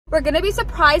we're gonna be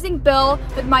surprising Bill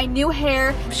with my new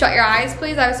hair. Shut your eyes,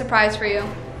 please. I have a surprise for you.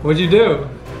 What'd you do?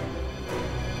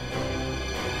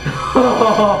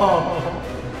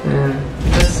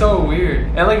 Man, that's so weird.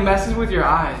 It like messes with your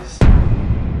eyes.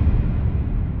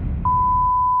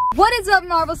 What is up,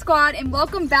 Marvel Squad, and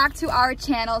welcome back to our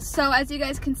channel. So as you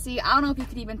guys can see, I don't know if you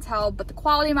can even tell, but the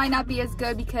quality might not be as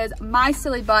good because my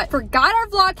silly butt forgot our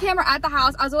vlog camera at the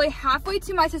house. I was only halfway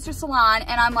to my sister's salon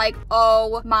and I'm like,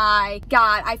 oh my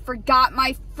god, I forgot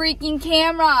my freaking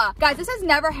camera. Guys, this has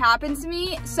never happened to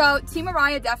me. So Team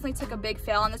Mariah definitely took a big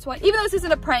fail on this one, even though this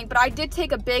isn't a prank, but I did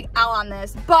take a big L on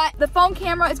this. But the phone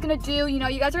camera is gonna do, you know,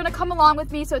 you guys are gonna come along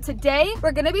with me. So today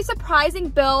we're gonna be surprising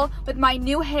Bill with my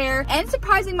new hair and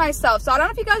surprising myself. So I don't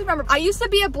know if you guys remember, I used to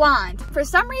be a blonde. For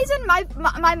some reason,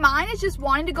 my mind is just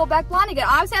wanting to go back blonde again.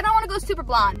 Obviously, I don't want to go super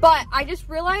blonde, but I just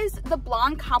realized the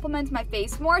blonde complements my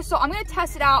face more. So I'm gonna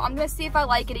test it out. I'm gonna see if I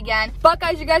like it again. But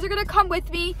guys, you guys are gonna come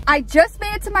with me. I just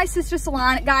made it to my sister's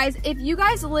salon. Guys, if you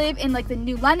guys live in like the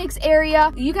New Lenox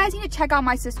area, you guys need to check out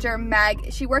my sister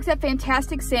Meg. She works at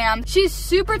Fantastic Sam. She's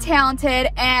super talented,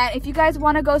 and if you guys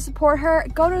want to go support her,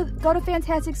 go to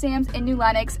Fantastic Sam's in New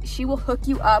Lenox. She will hook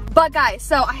you up. But guys,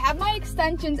 so I have my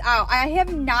extensions out. I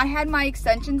have not had my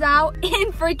extensions out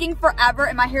in freaking forever,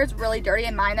 and my hair is really dirty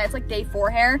in mine. That's like day 4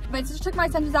 hair. My sister took my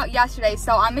extensions out yesterday,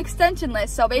 so I'm extensionless.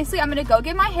 So basically, I'm gonna go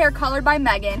get my hair colored by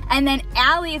Megan, and then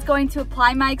Allie is going to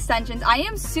apply my extensions. I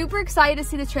am super excited to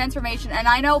see the transformation, and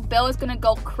I know Bill is gonna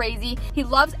go crazy. He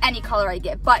loves any color I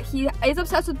get, but he is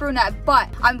obsessed with brunette. But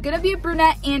I'm gonna be a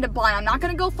brunette and a blonde. I'm not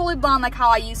gonna go fully blonde like how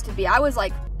I used to be. I was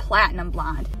like platinum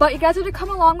blonde. But you guys are to come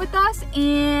along with us,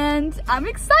 and I'm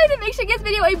excited. Make sure you give this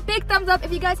video a big thumbs up.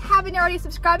 If you guys haven't already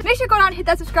subscribed, make sure you go down and hit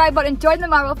that subscribe button. Join the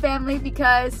Marvel family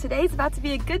because today's about to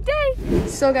be a good day.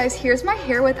 So guys, here's my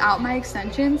hair without my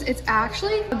extensions. It's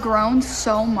actually grown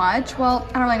so much. Well,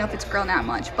 I don't really know if it's grown that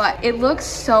much, but it looks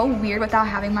so weird without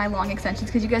having my long extensions,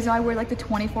 because you guys know I wear like the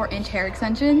 24-inch hair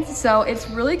extensions. So it's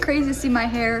really crazy to see my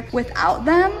hair without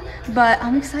them, but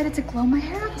I'm excited to glow my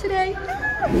hair up today.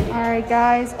 All right,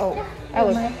 guys. Oh,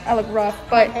 I look rough,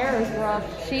 but my hair is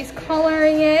rough. She's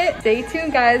coloring it. Stay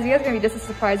tuned, guys. You guys are gonna be just as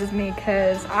surprised as me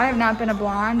because I have not been a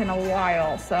blonde in a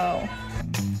while. So.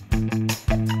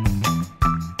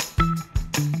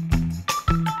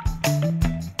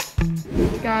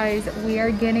 Guys, we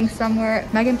are getting somewhere.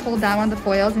 Megan pulled down one of the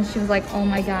foils and she was like, oh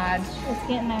my god. It's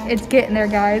getting there. It's getting there,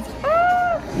 guys.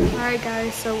 Alright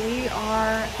guys, so we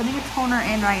are putting a toner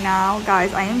in right now.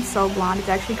 Guys, I am so blonde. It's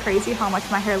actually crazy how much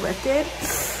my hair lifted.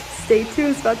 Stay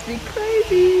tuned, it's about to be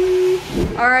crazy.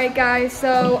 Alright guys,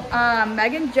 so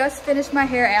Megan just finished my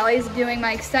hair. Allie's doing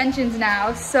my extensions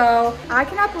now. So I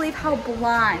cannot believe how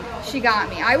blonde she got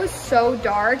me. I was so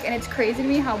dark, and it's crazy to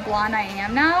me how blonde I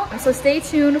am now. So stay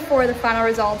tuned for the final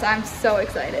results. I'm so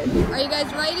excited. Are you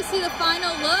guys ready to see the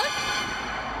final look?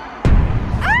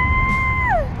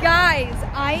 Guys,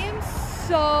 I am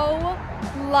so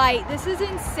light. This is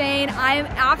insane. I am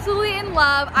absolutely in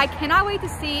love. I cannot wait to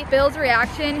see Bill's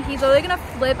reaction. He's literally gonna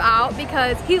flip out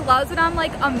because he loves when I'm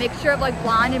like a mixture of like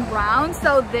blonde and brown.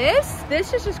 So this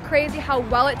is just crazy how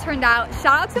well it turned out.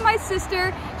 Shout out to my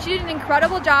sister. She did an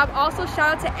incredible job. Also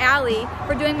shout out to Allie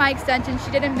for doing my extensions.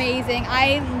 She did amazing. I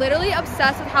am literally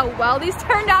obsessed with how well these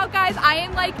turned out, guys. I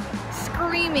am like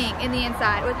screaming in the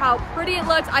inside with how pretty it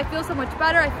looks. I feel so much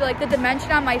better. I feel like the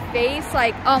dimension on my face,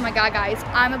 like, oh my god, guys,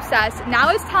 I'm obsessed. Now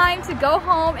it's time to go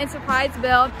home and surprise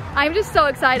Bill. I'm just so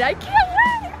excited. I can't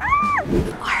wait. Ah!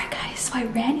 Alright guys, so I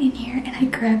ran in here and I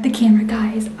grabbed the camera.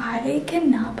 Guys, I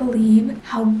cannot believe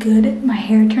how good my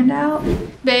hair turned out.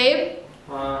 Babe,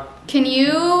 can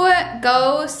you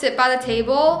go sit by the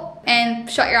table and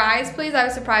shut your eyes, please? I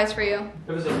have a surprise for you.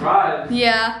 It was a surprise?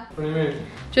 Yeah. What do you mean?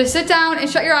 Just sit down and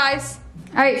shut your eyes.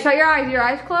 All right, shut your eyes. Your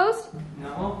eyes closed?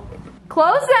 No.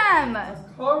 Close them.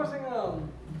 Closing them.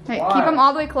 Hey, keep them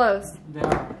all the way closed.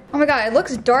 Yeah. Oh my god, it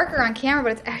looks darker on camera,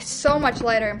 but it's so much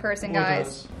lighter in person,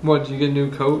 guys. What, did you get a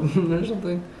new coat or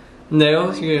something?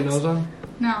 Nails? You get your nails on?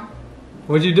 No.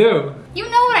 What'd you do? You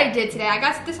know what I did today. I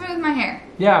got this one with my hair.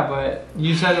 Yeah, but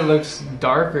you said it looks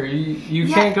darker. You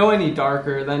can't go any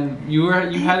darker than you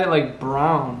had it like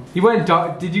brown. You went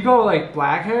dark. Did you go like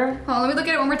black hair? Hold on, let me look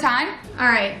at it one more time. All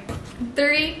right,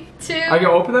 3, 2. Are you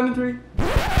open them in 3?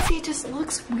 See, it just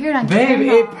looks weird on camera.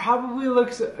 Babe, it probably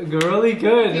looks really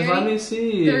good. Just let me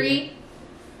see. 3.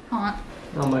 Hold on.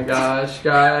 Oh my gosh,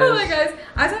 guys. Oh my gosh,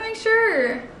 I just want to make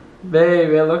sure. Babe,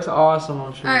 it looks awesome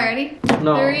on you. Alright, ready?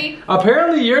 No. 3.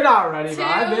 Apparently you're not ready, 2, but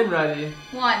I've been ready.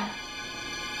 1.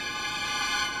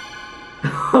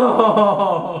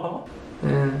 Oh.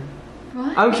 Yeah.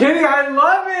 What? I'm kidding, I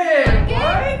love it!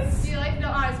 What? Do you like it? No,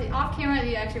 honestly off camera that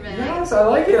you actually really like. Yes, I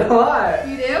like it a lot.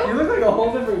 You do? You look like a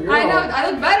whole different girl. I know, I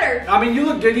look better. I mean, you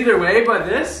look good either way, but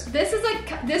this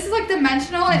is like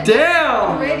dimensional and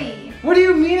damn pretty. What do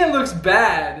you mean it looks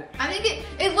bad? I think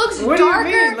it looks what darker. What do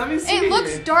you mean? Let me see. It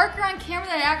looks darker on camera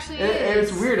than it actually is.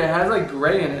 It's weird. It has like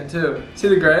gray in it too. See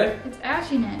the gray? It's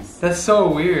ashiness. That's so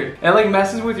weird. It like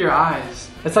messes with your eyes.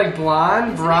 It's like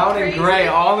blonde, brown, and gray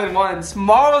all in one.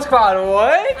 Marvel Squad,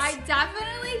 what? I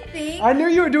definitely think. I knew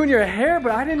you were doing your hair,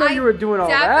 but I didn't know you were doing all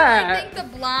that. I definitely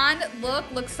think the blonde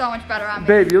look looks so much better on me.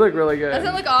 Babe, you look really good. Doesn't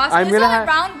it look awesome? This is only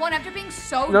round one after being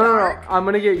so dark. No. I'm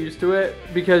gonna get used to it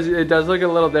because it does look a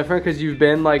little different because you've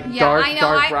been like dark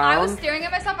brown. I was staring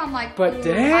at myself. I'm like, but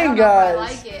dang, I don't know guys. if I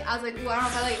like it. I was like, ooh, I don't know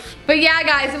if I like it. But yeah,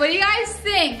 guys, what do you guys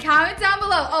think? Comment down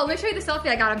below. Oh, let me show you the selfie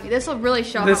I got of me. This will really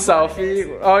show this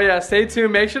selfie. Oh yeah, stay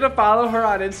tuned. Make sure to follow her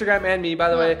on Instagram and me, by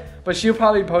the way. But she'll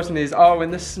probably be posting these. Oh,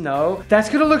 in the snow. That's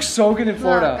gonna look so good in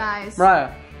Florida. Look, guys.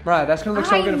 Mariah, that's gonna look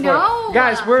so good in Florida.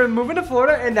 Guys, we're moving to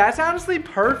Florida, and that's honestly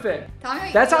perfect. Tell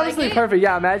me that's honestly perfect.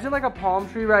 Yeah, imagine like a palm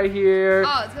tree right here,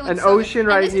 an ocean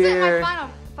right here. This isn't my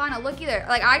final look either.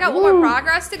 Like I got one more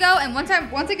progress to go, and once I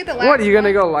get the last. What are you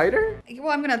gonna go lighter?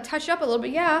 Well, I'm gonna touch up a little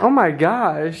bit. Yeah. Oh my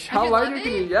gosh, how lighter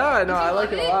can you? Yeah, no, I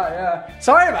like it a lot. Yeah.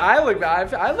 Sorry if I look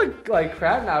bad. I look like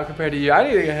crap now compared to you. I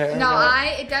need to get hair. No,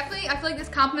 I feel like this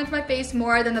complements my face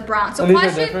more than the brown. So these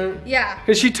are different. Yeah.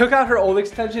 Because she took out her old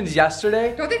extensions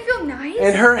yesterday. Don't they feel nice?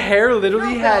 And her hair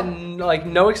literally had like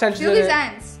no extensions in it. Feel these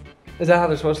ends. Is that how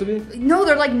they're supposed to be? No,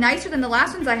 they're like nicer than the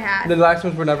last ones I had. The last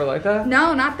ones were never like that?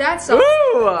 No, not that. So.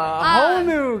 Ooh, a whole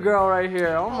new girl right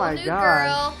here. Oh my god.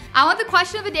 Girl. I want the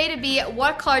question of the day to be,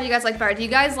 what color do you guys like better? Do you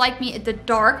guys like me the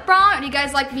dark brown, or do you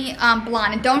guys like me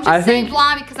blonde? And don't just say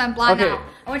blonde because I'm blonde now.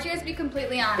 I want you guys to be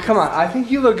completely honest. Come on, I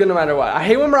think you look good no matter what. I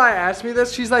hate when Mariah asks me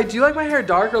this. She's like, do you like my hair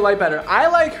dark or light better? I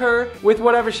like her with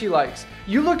whatever she likes.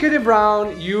 You look good in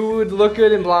brown, you would look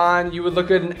good in blonde, you would look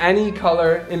good in any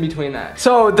color in between that.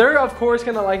 So they're of course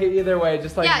gonna like it either way,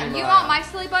 just like me, you know what my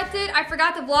silly butt did? I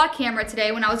forgot the vlog camera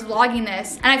today when I was vlogging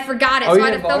this, and I forgot it, so I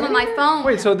had to film on my phone.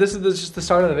 Wait, so this is just the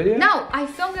start of the video? No, I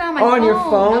filmed it on my phone. Oh, on your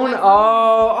phone?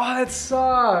 Oh, that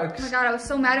sucks. Oh my god, I was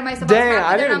so mad at myself. Dang,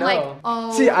 I didn't know. Like,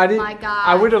 oh see, I didn't, my god.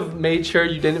 I would have made sure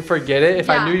you didn't forget it if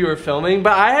I knew you were filming,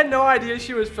 but I had no idea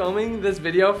she was filming this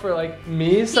video for like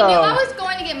me, so. He knew I was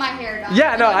going to get my hair done.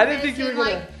 Yeah, no, I didn't think you were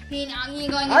gonna.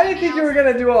 I didn't think you were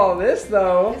gonna do all this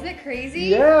though. Isn't it crazy?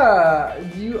 Yeah.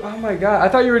 Oh my god. I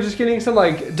thought you were just getting some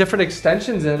like different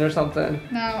extensions in or something.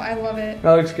 No, I love it.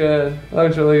 That looks good. That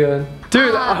looks really good.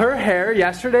 Dude, her hair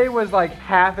yesterday was like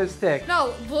half as thick.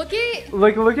 No, look at.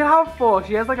 Look at how full.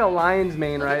 She has like a lion's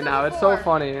mane right now. It's so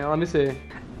funny. Let me see.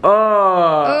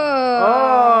 Oh,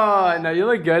 no, you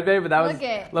look good, babe, but that was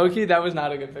low-key, that was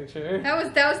not a good picture.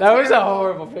 That was a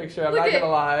horrible picture, I'm not gonna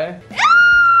lie.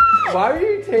 Why were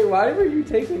you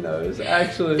taking those,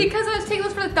 actually? Because I was taking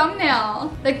those for the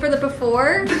thumbnail. Like for the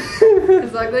before. It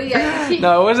was ugly, yeah.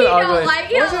 No, it wasn't ugly.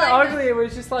 It wasn't ugly, it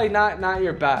was just like not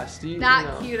your best.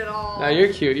 Not cute at all. No,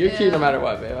 you're cute. You're cute no matter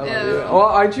what, babe. I love you. Well,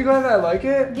 aren't you glad that I like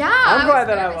it? Yeah. I'm glad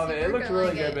that I love it. It looks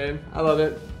really good, babe. I love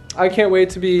it. I can't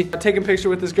wait to be taking a picture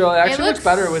with this girl. It actually looks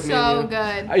better with me and you.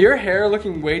 So good. Your hair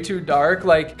looking way too dark,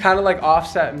 like kind of like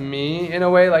offset me in a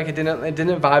way. Like it didn't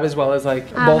vibe as well as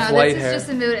like both light hair. This is just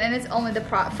a mood, and it's only the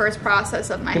first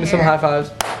process of my hair. Give me some high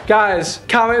fives, guys.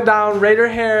 Comment down, rate her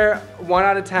hair 1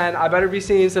 out of 10. I better be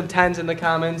seeing some 10s in the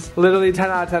comments. Literally 10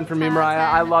 out of 10 for me, Mariah.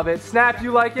 I love it. Snap,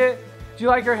 you like it? Do you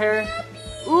like her hair?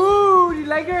 Ooh, do you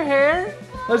like her hair?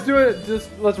 Let's do it.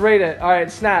 Let's rate it. All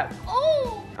right, Snap.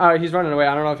 Alright, he's running away.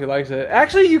 I don't know if he likes it.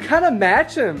 Actually, you kind of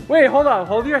match him. Wait, hold on.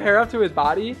 Hold your hair up to his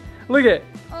body. Look at.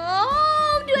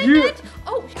 Oh, do I match?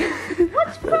 Oh,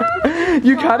 what's wrong?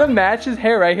 You kind of match his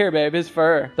hair right here, babe. His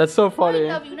fur. That's so funny.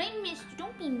 I love you and I miss you.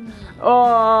 Don't be mean.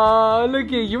 Oh, look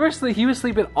at you. He was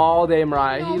sleeping all day,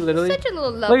 Mariah. No, he literally. Such a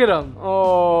little love. Look at him.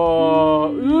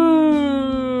 Oh, ooh.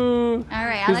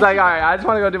 Alright, he's like, alright, I just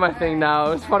want to go do my thing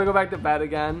now. I just want to go back to bed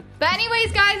again. But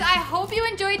anyways, guys, I hope you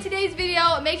enjoyed today's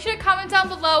video. Make sure to comment down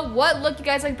below what look you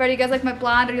guys like better. You guys like my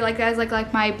blonde, or you guys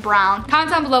like my brown? Comment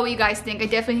down below what you guys think. I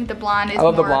definitely think the blonde is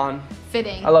more the blonde.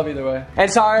 Fitting. I love either way.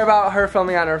 And sorry about her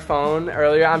filming on her phone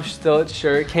earlier. I'm still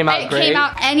sure it came out great.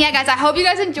 And yeah, guys, I hope you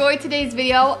guys enjoyed today's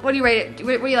video. What do you rate it?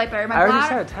 What do you like better? My blonde? I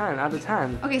already said 10 out of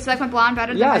 10. Okay, so like my blonde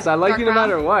better than yes, my I like you no brown?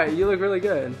 matter what. You look really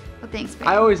good. Well, thanks, babe.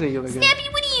 I always think you look good. Snappy,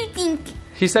 what do you think?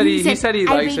 He said he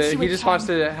likes it. He just wants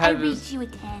to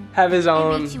have his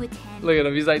own. Look at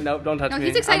him. He's like, nope, don't touch me.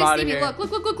 He's excited to see me. Look.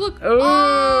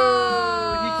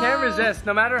 Oh, he can't resist.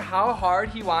 No matter how hard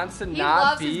he wants to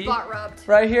not be. He loves his butt rubbed.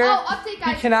 Right here. Oh, update,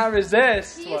 guys. He cannot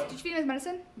resist. Did you feed him his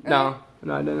medicine? No,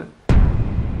 I didn't.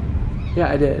 Yeah,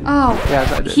 I did. Oh.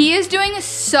 Yes, I did. He is doing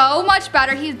so much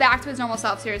better. He's back to his normal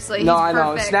self, seriously. No, He's I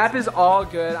know. perfect. Snap is all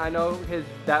good. I know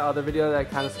that other video that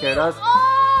kind of scared us.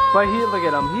 Oh. But look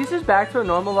at him. He's just back to a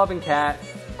normal loving cat.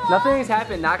 Nothing has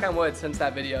happened, knock on wood, since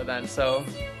that video then, so.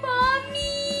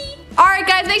 Mommy. Alright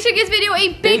guys, make sure you give this video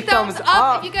a big thumbs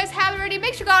up. If you guys haven't already,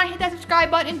 make sure you go and hit that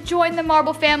subscribe button and join the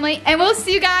Marble family. And we'll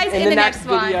see you guys in the next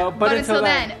video. one. But until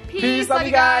then, peace. Love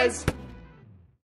you guys.